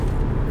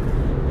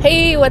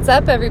Hey, what's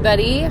up,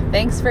 everybody?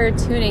 Thanks for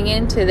tuning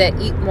in to the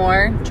Eat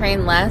More,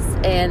 Train Less,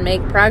 and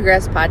Make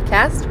Progress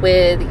podcast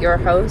with your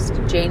host,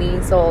 Janie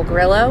Soul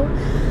Grillo,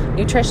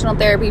 nutritional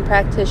therapy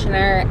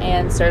practitioner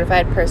and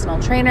certified personal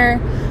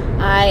trainer.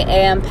 I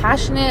am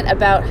passionate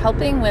about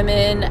helping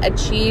women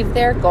achieve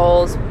their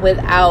goals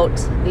without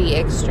the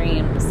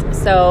extremes.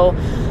 So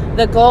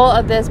the goal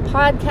of this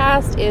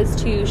podcast is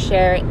to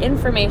share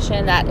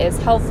information that is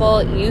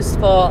helpful,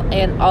 useful,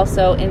 and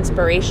also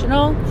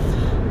inspirational.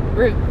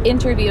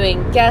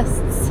 Interviewing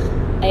guests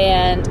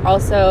and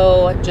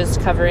also just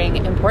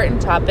covering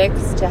important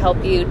topics to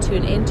help you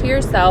tune into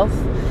yourself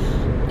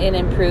and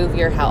improve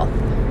your health.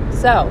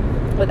 So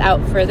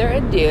without further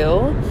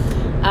ado,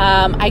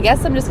 I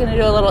guess I'm just going to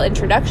do a little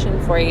introduction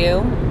for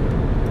you.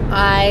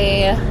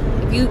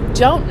 If you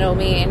don't know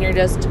me and you're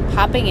just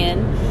popping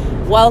in,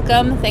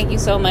 welcome. Thank you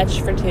so much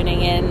for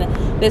tuning in.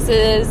 This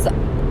is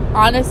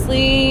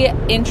honestly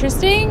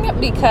interesting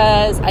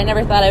because I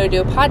never thought I would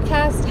do a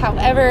podcast.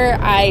 However,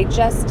 I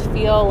just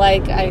feel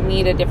like I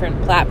need a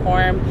different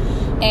platform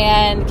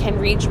and can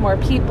reach more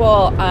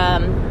people,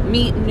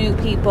 meet new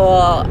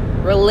people,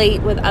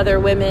 relate with other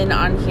women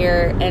on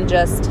here, and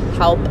just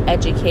help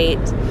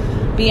educate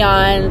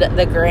beyond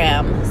the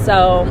gram.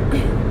 So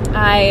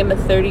I'm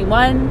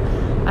 31.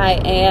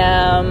 I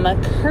am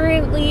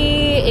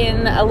currently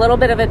in a little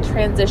bit of a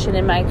transition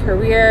in my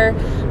career.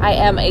 I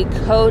am a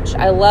coach.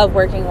 I love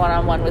working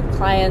one-on-one with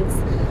clients.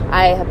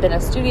 I have been a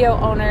studio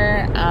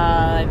owner.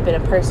 I've been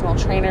a personal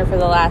trainer for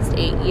the last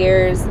 8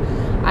 years.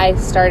 I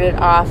started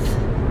off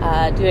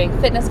doing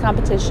fitness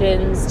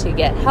competitions to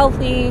get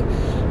healthy,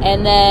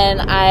 and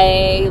then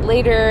I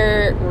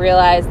later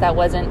realized that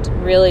wasn't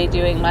really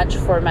doing much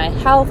for my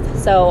health,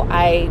 so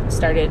I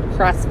started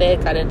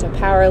CrossFit, got into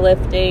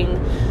powerlifting,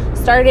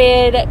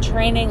 started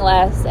training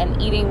less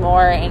and eating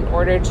more in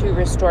order to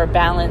restore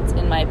balance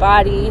in my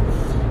body,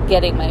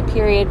 getting my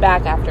period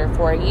back after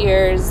 4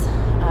 years,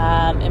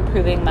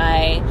 improving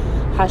my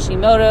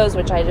Hashimoto's,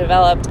 which I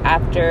developed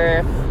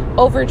after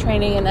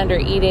overtraining and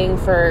undereating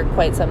for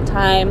quite some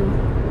time.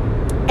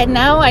 And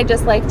now I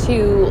just like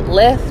to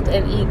lift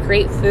and eat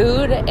great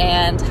food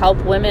and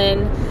help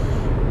women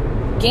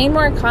gain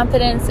more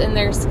confidence in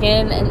their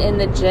skin and in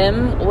the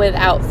gym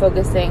without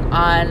focusing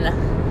on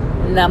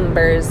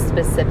numbers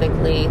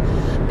specifically,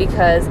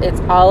 because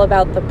it's all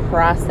about the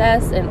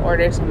process in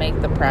order to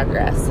make the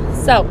progress.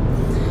 So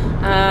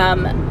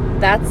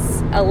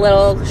that's a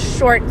little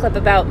short clip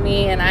about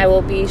me, and I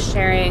will be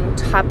sharing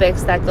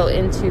topics that go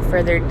into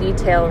further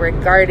detail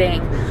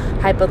regarding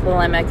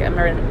hypothalamic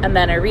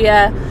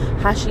amenorrhea,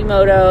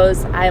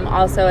 Hashimoto's. I'm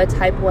also a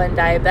type 1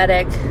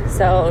 diabetic,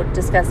 so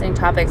discussing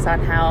topics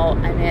on how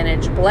I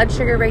manage blood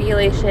sugar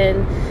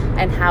regulation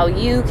and how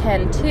you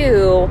can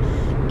too,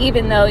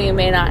 even though you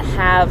may not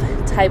have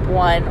type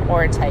 1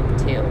 or type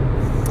 2.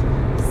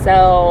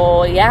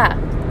 So yeah,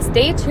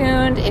 stay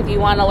tuned if you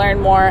want to learn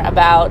more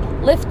about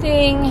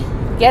lifting,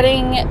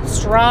 getting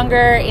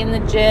stronger in the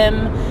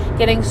gym,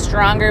 getting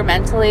stronger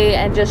mentally,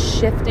 and just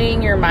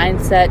shifting your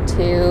mindset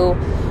to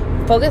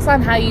focus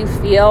on how you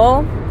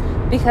feel,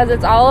 because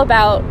it's all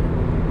about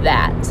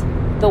that.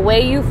 The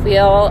way you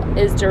feel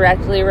is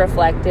directly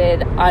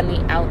reflected on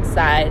the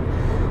outside.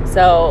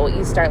 So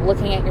you start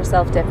looking at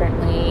yourself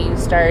differently,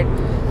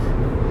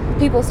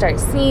 people start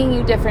seeing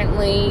you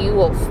differently, you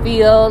will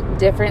feel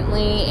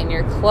differently in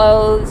your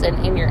clothes and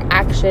in your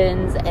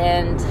actions,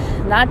 and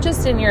not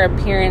just in your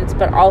appearance,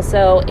 but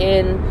also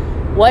in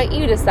what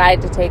you decide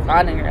to take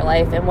on in your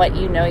life and what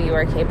you know you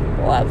are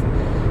capable of.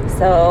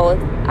 So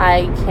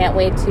I can't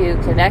wait to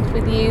connect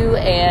with you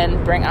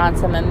and bring on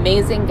some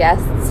amazing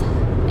guests,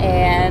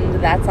 and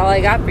that's all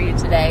I got for you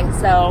today.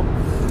 So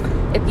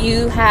if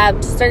you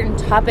have certain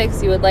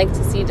topics you would like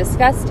to see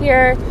discussed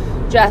here,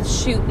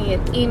 just shoot me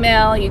an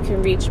email. You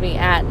can reach me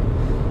at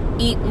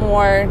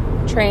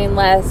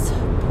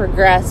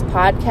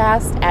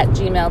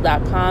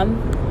eatmoretrainlesspodcast@gmail.com,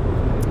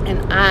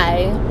 and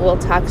I will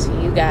talk to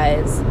you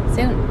guys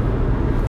soon.